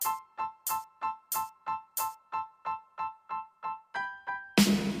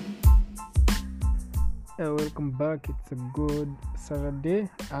Welcome back. It's a good Saturday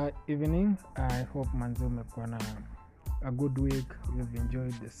evening. I hope manzi umekuwa na a good week. You've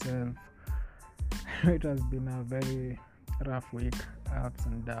enjoyed yourself. It has been a very rough week, ups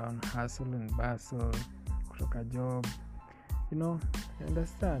and down, hustle and bustle, kutoka job. You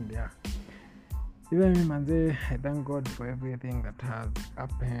understand, yeah. Even me manzi, I thank God for everything that has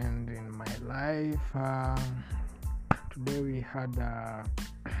happened in my life. Today we had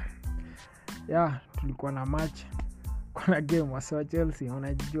tulikuwa na match, kuna game wasi wa Chelsea,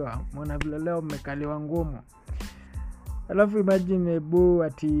 unajua mbona vile leo mmekaliwa ngumu. Alafu imagine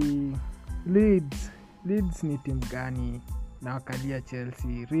ati Leeds ni team gani na wakalia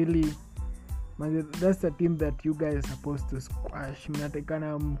Chelsea? Really? That's the team that you guys are supposed to squash.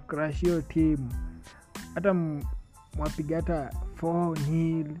 Mnatakana mcrash your team. Hata mwapiga hata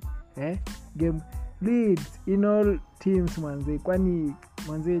 4-0 game. Leeds in all teams manze, kwani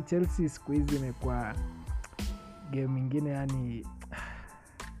manze Chelsea siku hizi imekuwa game ingine, yani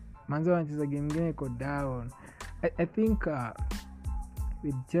manze wanacheza game ingine iko down. I think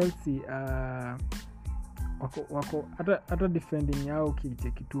with Chelsea wako hata defending yao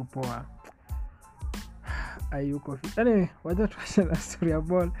kicheki tu poa. Ayuko anyway, wacha tuache na story ya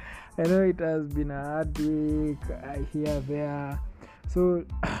ball. I know it has been a hard week here there. So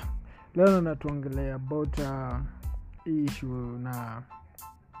leo natuongelea about issue na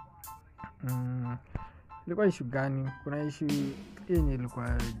ilikuwa issue gani? Kuna issue yenye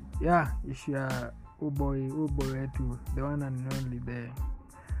ilikuwa issue ya uboy wetu, the one and only, the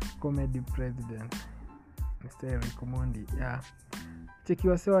comedy president Mr. Eric Omondi. Cheki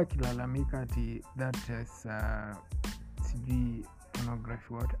wasewa kilalamika ati that is sijui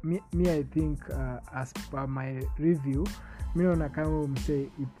pornography what. Me I think as per my review, mi naona kama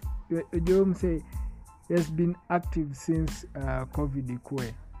mse has been active since COVID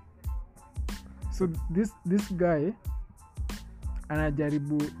ikue. So this guy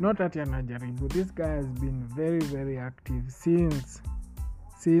anajaribu, not ati anajaribu, this guy has been very very active since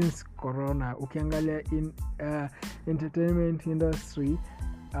corona. Ukiangalia in entertainment industry,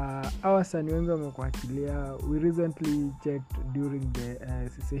 awasanii wengi wamekuachilia. We recently checked during the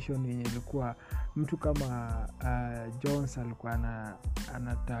session yenye ilikuwa mtu kama Jones alikuwa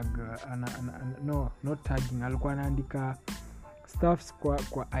anatag not tagging, alikuwa anaandika stuffs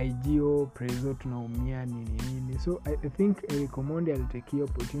kwa IGO prezo tunaumia nini. So I think Eric Omondi alitake hiyo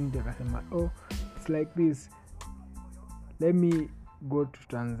opportunity akasema, it's like this, let me go to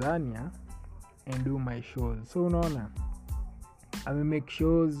Tanzania and do my shows. So unaona, ame make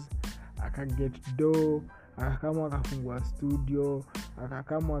shows, akaget dough, akakama akafungua studio,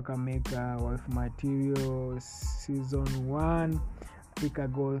 akakama akameka wife material season 1, ika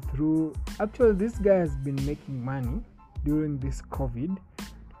go through. Actually this guy has been making money during this COVID,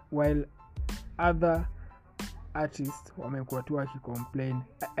 while other artists wamekuwa tu wakicomplain.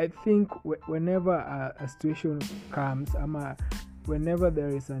 I think whenever a situation comes, ama whenever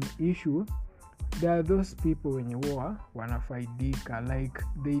there is an issue, there are those people wenye wanafaidika, like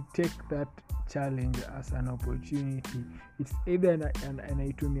they take that challenge as an opportunity. It's either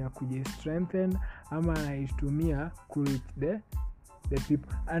anaitumia kujistrengthen ama anaitumia kureach the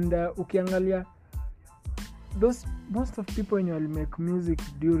people. And ukiangalia most of people when you make music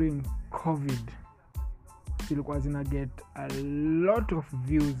during COVID, zilikuwa zina get a lot of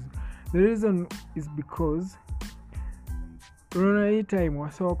views. The reason is because Corona hii time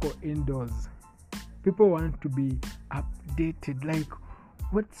wasoko indoors, people want to be updated, like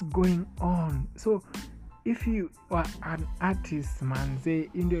what's going on. So if you are an artist manze,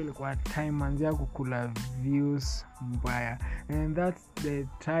 ndio ilikuwa time manze ya kukula views mbaya, and that's the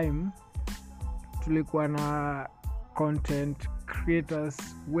time tulikuwa na content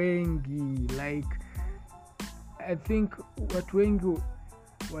creators wengi. Like I think watu wengi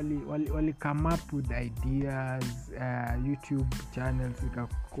wali come up with ideas, YouTube channels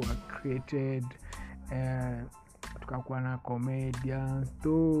zikakuwa created, tukakuwa na comedians,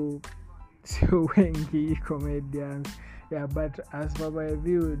 though sio wengi comedians, but as for my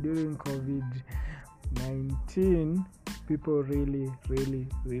view, during COVID-19 people really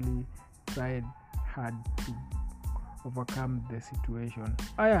tried hard to overcome the situation.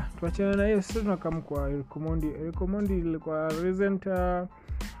 Tuachana na hiyo. Sasa tunakam kwa Eric Omondi. Ilikuwa recent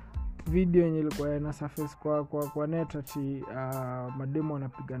video yenye ilikuwa ina surface kwa net ati mademo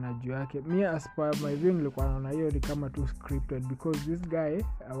wanapigana juu yake. Me as per my view nilikuwa naona hiyo ni kama too scripted, because this guy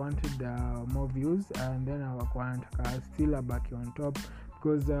wanted more views, and then anataka still back on top,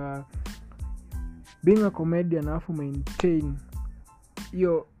 because being a comedian afu maintain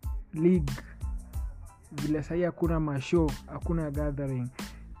hiyo league vile sasa hakuna mashow, hakuna gathering,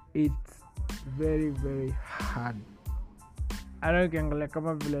 it's very very hard. Hata ukiangalia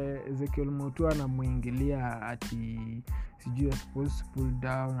kama vile Ezekiel Mutua anamuingilia ati sijui you're supposed to pull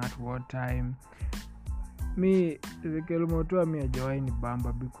down at what time. Mi Ezekiel Mutua mi hajawahi ni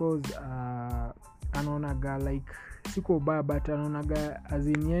bamba because anaonaga like siko ubaya, but anaonaga as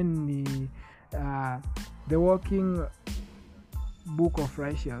in ni the walking book of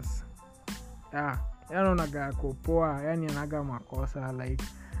righteous. Anaonaga kupoa, yani anaga makosa like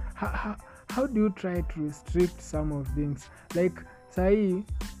how do you try to restrict some of things like sahi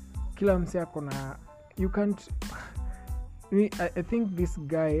kila mse akona you can't. I think this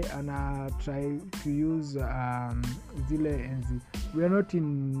guy ana try to use zile enzi. We are not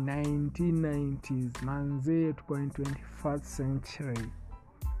in 1990s manze, tuko in 21st century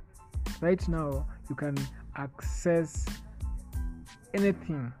right now. You can access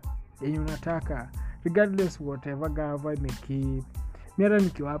anything yenye unataka regardless whatever gava imekeep. Mira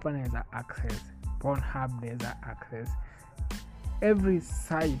nikiwa hapa naweza access Pornhub, naweza access every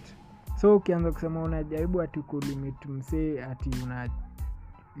site. So ukianza kusema unajaribu ati kulimit mse ati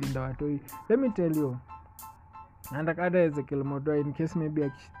unalinda watoi, let me tell you, nataka hata Ezekiel Mutua in case maybe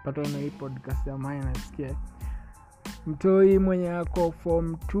akipata na hii podcast ya mine nasikia mtoi mwenye ako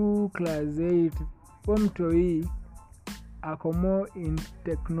form 2 class 8, huyo mtoi ako more in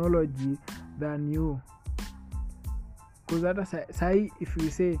technology than you. Because hata sahi if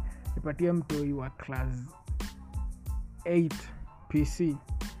you say nipatie mtoi wa class 8 PC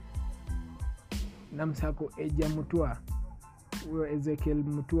na msako Eja Mutua, Ezekiel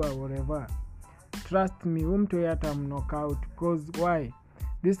Mutua, whatever, trust me, mtoi hata knock out. Because why?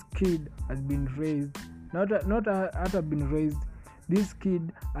 This kid has been raised, not hata been raised, this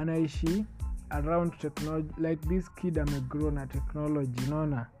kid anaishi around technology, like this kid amegrow na technology,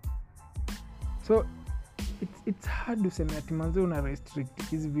 unaona. So it's hard to say ati manze una restrict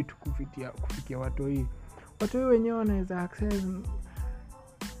hizi vitu kufikia watoi wenyewe wanaweza access.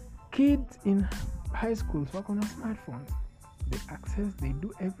 Kids in high schools wako na smartphones, they access, they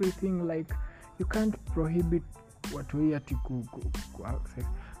do everything. Like you can't prohibit watoi ati ku access.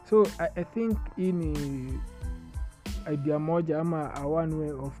 So I think hii ni idea moja ama a one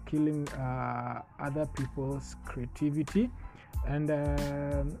way of killing other people's creativity. And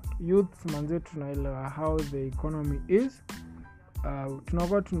youth manze tunaelewa how the economy is.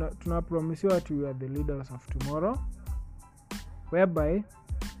 Tunapromise that we are the leaders of tomorrow, whereby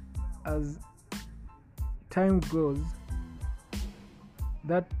as time goes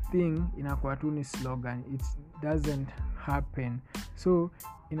that thing inakuwa tu ni slogan, it doesn't happen. So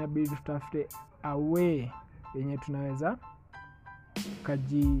inabidi tutafute a way yenye tunaweza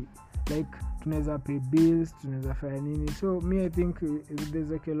like tunaweza pay bills, tunaweza fanya nini. So me I think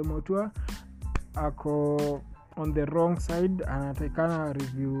Ezekiel Mutua ako on the wrong side, anatakana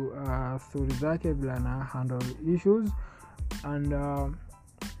review stories zake vile na handle issues. And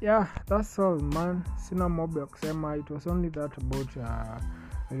yeah, that's all man, sina mob ya kusema. It was only that about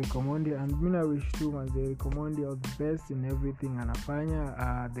Eric Omondi, and mina wish to Eric Omondi all the best in everything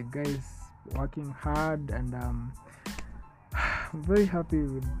anafanya. The guy is working hard and I'm very happy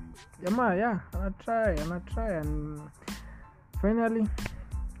with Yama. Yeah, ana try and finally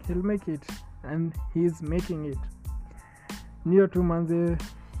he'll make it, and he's making it. Niyo tu manze,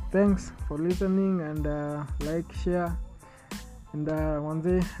 thanks for listening and like, share. And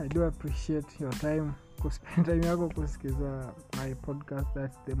manze, I do appreciate your time, kuspend time yako kusikiza my podcast.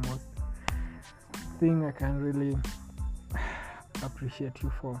 That's the most thing I can really appreciate you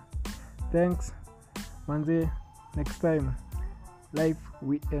for. Thanks manze, next time life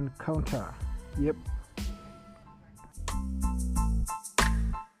we encounter. Yep.